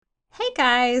Hey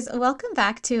guys, welcome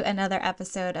back to another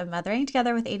episode of Mothering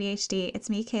Together with ADHD. It's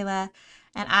me, Kayla,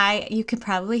 and you can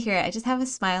probably hear it. I just have a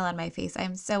smile on my face.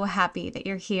 I'm so happy that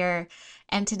you're here.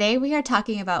 And today we are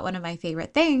talking about one of my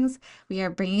favorite things. We are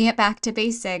bringing it back to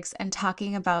basics and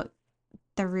talking about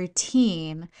the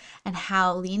routine and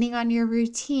how leaning on your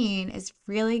routine is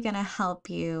really going to help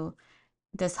you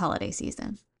this holiday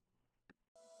season.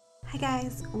 Hi,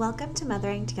 guys. Welcome to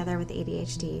Mothering Together with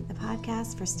ADHD, the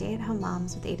podcast for stay at home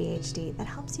moms with ADHD that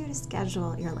helps you to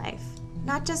schedule your life.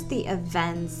 Not just the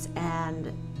events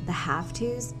and the have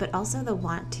tos, but also the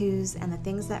want tos and the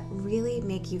things that really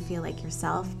make you feel like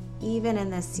yourself, even in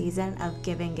this season of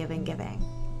giving, giving, giving.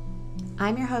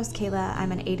 I'm your host, Kayla.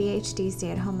 I'm an ADHD stay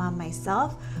at home mom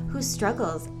myself who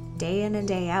struggles day in and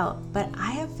day out, but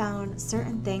I have found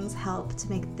certain things help to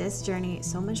make this journey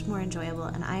so much more enjoyable,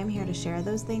 and I am here to share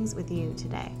those things with you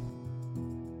today.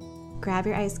 Grab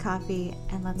your iced coffee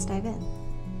and let's dive in.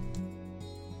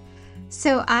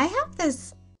 So, I have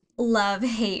this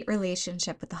love-hate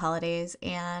relationship with the holidays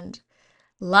and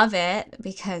love it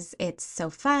because it's so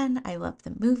fun. I love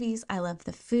the movies, I love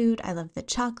the food, I love the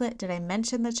chocolate. Did I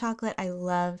mention the chocolate? I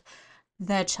love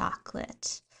the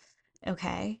chocolate.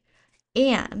 Okay.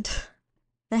 And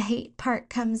the hate part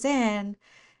comes in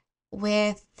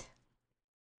with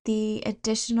the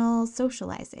additional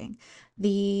socializing,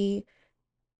 the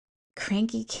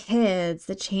cranky kids,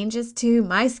 the changes to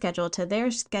my schedule, to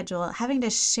their schedule, having to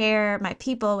share my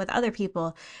people with other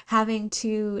people, having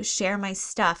to share my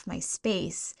stuff, my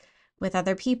space with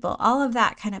other people. All of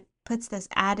that kind of puts this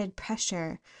added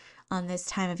pressure on this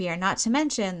time of year, not to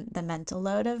mention the mental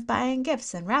load of buying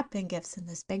gifts and wrapping gifts and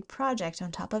this big project on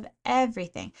top of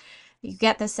everything. You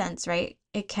get the sense, right?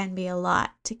 It can be a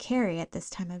lot to carry at this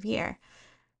time of year.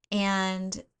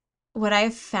 And what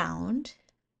I've found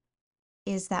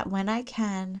is that when I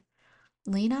can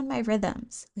lean on my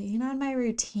rhythms, lean on my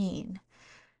routine,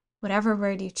 whatever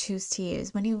word you choose to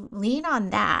use, when you lean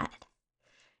on that,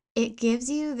 it gives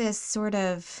you this sort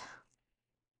of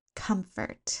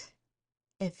comfort,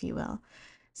 if you will.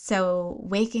 So,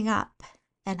 waking up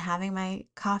and having my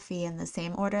coffee in the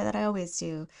same order that I always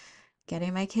do,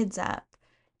 getting my kids up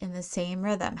in the same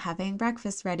rhythm, having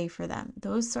breakfast ready for them,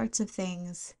 those sorts of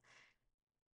things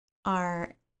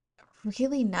are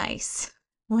really nice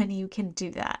when you can do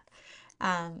that.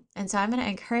 And so I'm going to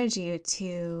encourage you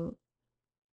to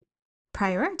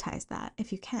prioritize that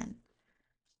if you can.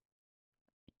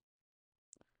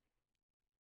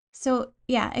 So,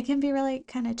 yeah, it can be really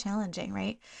kind of challenging,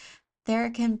 right?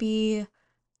 There can be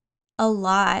a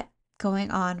lot going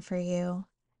on for you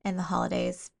in the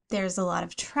holidays. There's a lot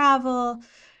of travel,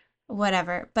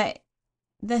 whatever. But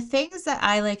the things that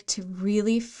I like to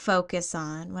really focus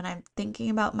on when I'm thinking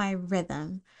about my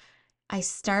rhythm, I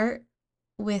start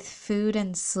with food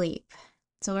and sleep.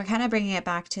 So we're kind of bringing it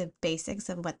back to basics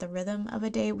of what the rhythm of a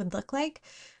day would look like.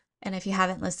 And if you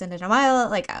haven't listened in a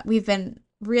while, we've been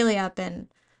really up in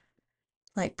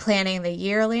like planning the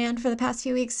year land for the past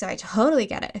few weeks. So I totally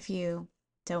get it if you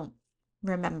don't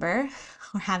remember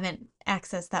or haven't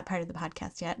accessed that part of the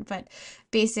podcast yet. But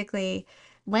basically,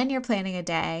 when you're planning a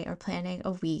day or planning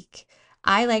a week,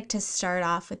 I like to start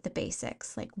off with the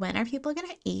basics. Like, when are people going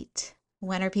to eat?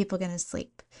 When are people going to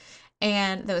sleep?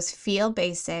 And those feel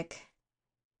basic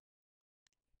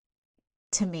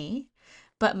to me,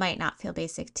 but might not feel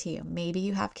basic to you. Maybe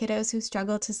you have kiddos who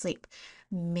struggle to sleep.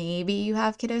 Maybe you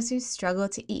have kiddos who struggle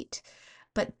to eat.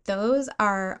 But those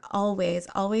are always,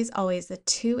 always, always the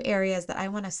two areas that I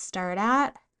want to start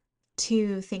at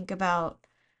to think about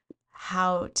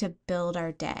how to build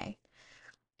our day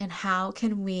and how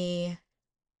can we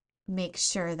make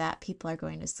sure that people are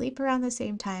going to sleep around the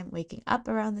same time, waking up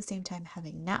around the same time,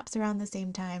 having naps around the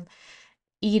same time,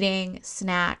 eating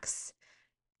snacks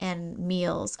and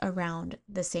meals around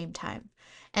the same time.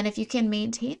 And if you can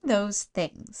maintain those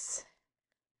things,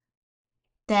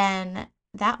 then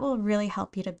that will really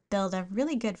help you to build a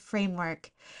really good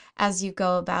framework as you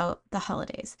go about the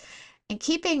holidays. And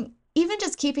even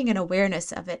just keeping an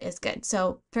awareness of it is good.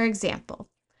 So, for example,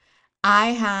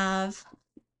 I have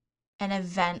an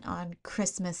event on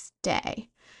Christmas Day.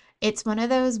 It's one of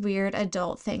those weird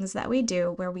adult things that we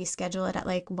do where we schedule it at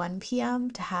like 1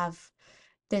 p.m. to have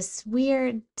this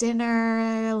weird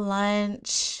dinner,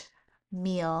 lunch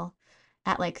meal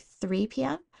at like 3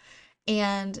 p.m.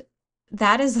 And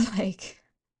that is like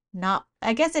not,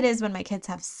 I guess it is when my kids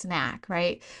have snack,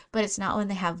 right? But it's not when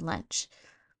they have lunch.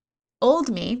 Old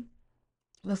me,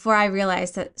 before I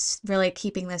realized that really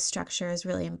keeping this structure is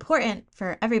really important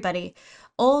for everybody,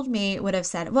 old me would have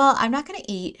said, well, I'm not going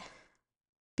to eat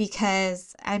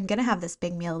because I'm going to have this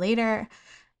big meal later.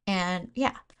 And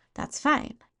yeah, that's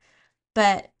fine.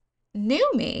 But new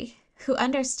me, who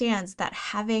understands that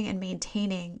having and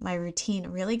maintaining my routine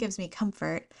really gives me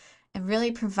comfort and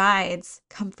really provides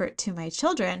comfort to my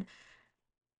children,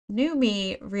 new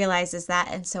me realizes that.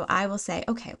 And so I will say,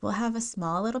 okay, we'll have a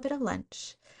small little bit of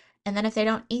lunch. And then if they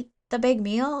don't eat the big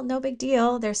meal, no big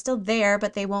deal. They're still there,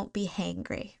 but they won't be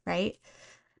hangry, right?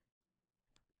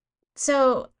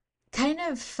 So, kind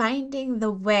of finding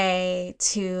the way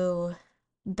to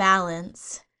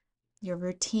balance your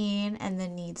routine and the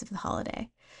needs of the holiday.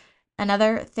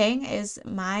 Another thing is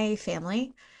my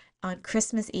family on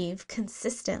Christmas Eve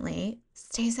consistently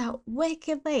stays out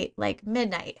wicked late, like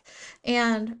midnight.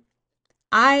 And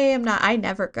I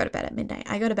never go to bed at midnight.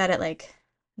 I go to bed at like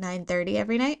 9:30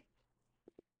 every night.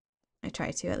 I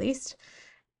try to at least.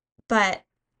 But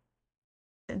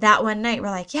that one night we're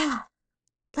like, yeah,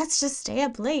 let's just stay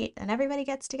up late and everybody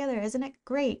gets together. Isn't it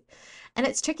great? And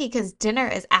it's tricky because dinner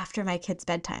is after my kids'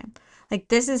 bedtime. Like,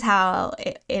 this is how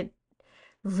it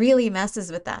really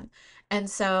messes with them. And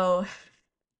so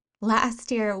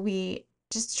last year we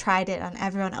just tried it on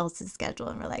everyone else's schedule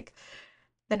and we're like,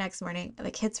 the next morning, the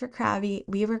kids were crabby,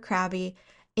 we were crabby.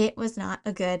 It was not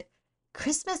a good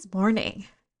Christmas morning,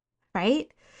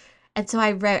 right? And so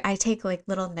I take like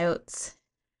little notes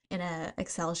in a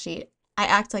Excel sheet. I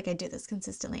act like I do this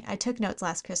consistently. I took notes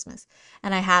last Christmas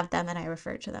and I have them and I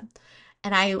refer to them.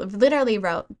 And I literally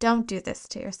wrote, don't do this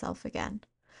to yourself again.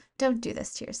 Don't do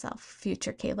this to yourself,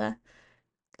 future Kayla.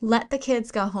 Let the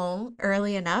kids go home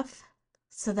early enough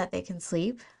so that they can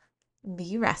sleep,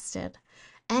 be rested,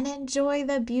 and enjoy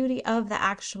the beauty of the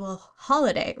actual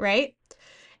holiday, right?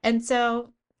 And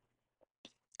so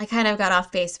I kind of got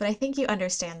off base, but I think you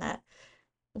understand that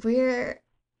we're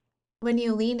when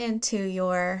you lean into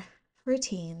your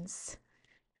routines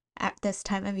at this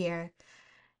time of year,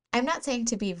 I'm not saying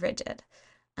to be rigid.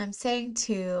 I'm saying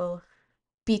to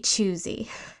be choosy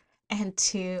and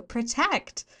to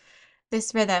protect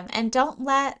this rhythm and don't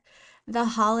let the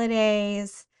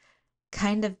holidays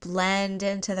kind of blend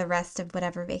into the rest of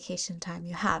whatever vacation time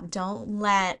you have. Don't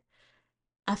let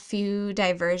a few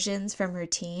diversions from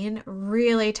routine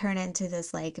really turn into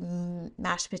this like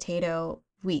mashed potato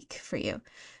week for you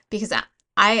because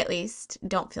I at least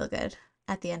don't feel good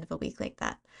at the end of a week like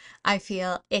that. I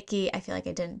feel icky. I feel like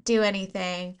I didn't do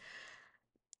anything.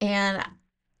 And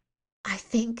I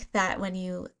think that when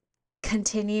you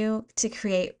continue to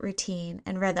create routine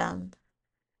and rhythm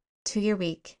to your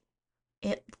week,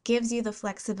 it gives you the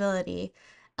flexibility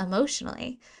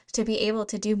emotionally to be able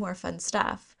to do more fun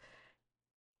stuff.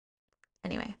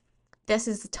 Anyway, this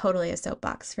is totally a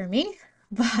soapbox for me,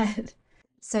 but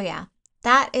so yeah,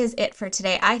 that is it for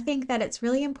today. I think that it's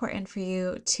really important for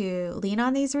you to lean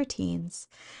on these routines,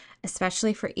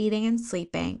 especially for eating and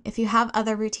sleeping. If you have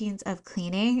other routines of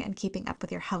cleaning and keeping up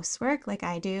with your housework, like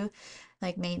I do,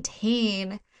 like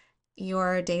maintain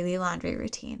your daily laundry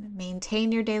routine,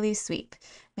 maintain your daily sweep,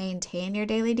 maintain your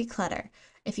daily declutter.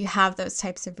 If you have those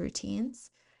types of routines,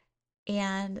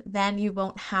 and then you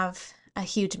won't have a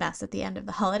huge mess at the end of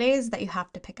the holidays that you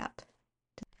have to pick up.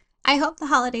 I hope the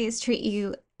holidays treat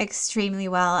you extremely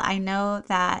well. I know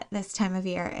that this time of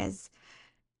year is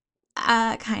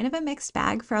kind of a mixed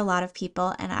bag for a lot of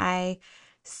people, and I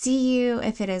see you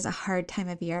if it is a hard time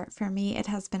of year. For me, it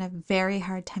has been a very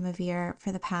hard time of year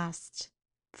for the past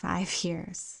 5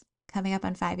 years. Coming up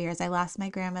on 5 years. I lost my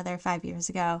grandmother 5 years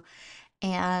ago,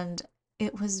 and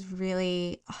it was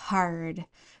really hard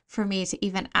for me to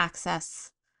even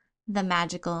access the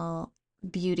magical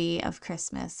beauty of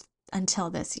Christmas until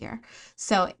this year.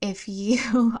 So if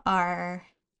you are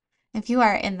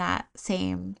in that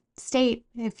same state,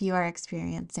 if you are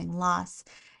experiencing loss,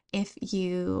 if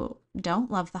you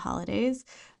don't love the holidays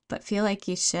but feel like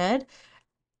you should,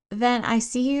 then I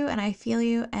see you and I feel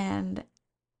you. And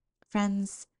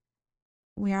friends,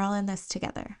 we are all in this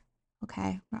together.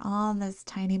 Okay? We're all on this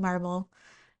tiny marble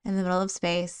in the middle of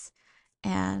space,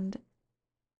 and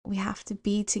we have to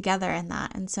be together in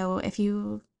that. And so if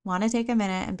you want to take a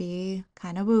minute and be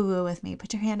kind of woo woo with me,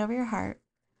 put your hand over your heart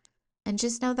and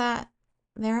just know that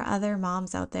there are other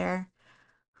moms out there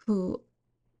who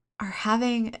are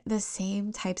having the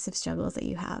same types of struggles that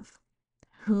you have,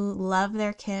 who love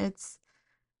their kids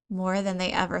more than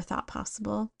they ever thought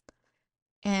possible,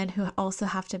 and who also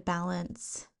have to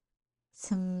balance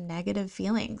some negative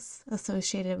feelings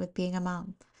associated with being a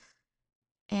mom.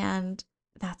 And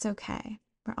that's okay.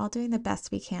 We're all doing the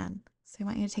best we can. So I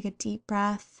want you to take a deep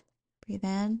breath, breathe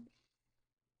in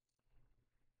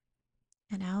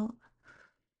and out.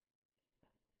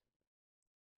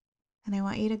 And I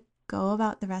want you to go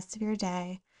about the rest of your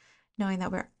day knowing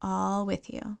that we're all with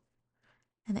you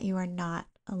and that you are not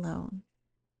alone.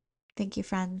 Thank you,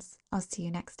 friends. I'll see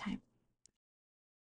you next time.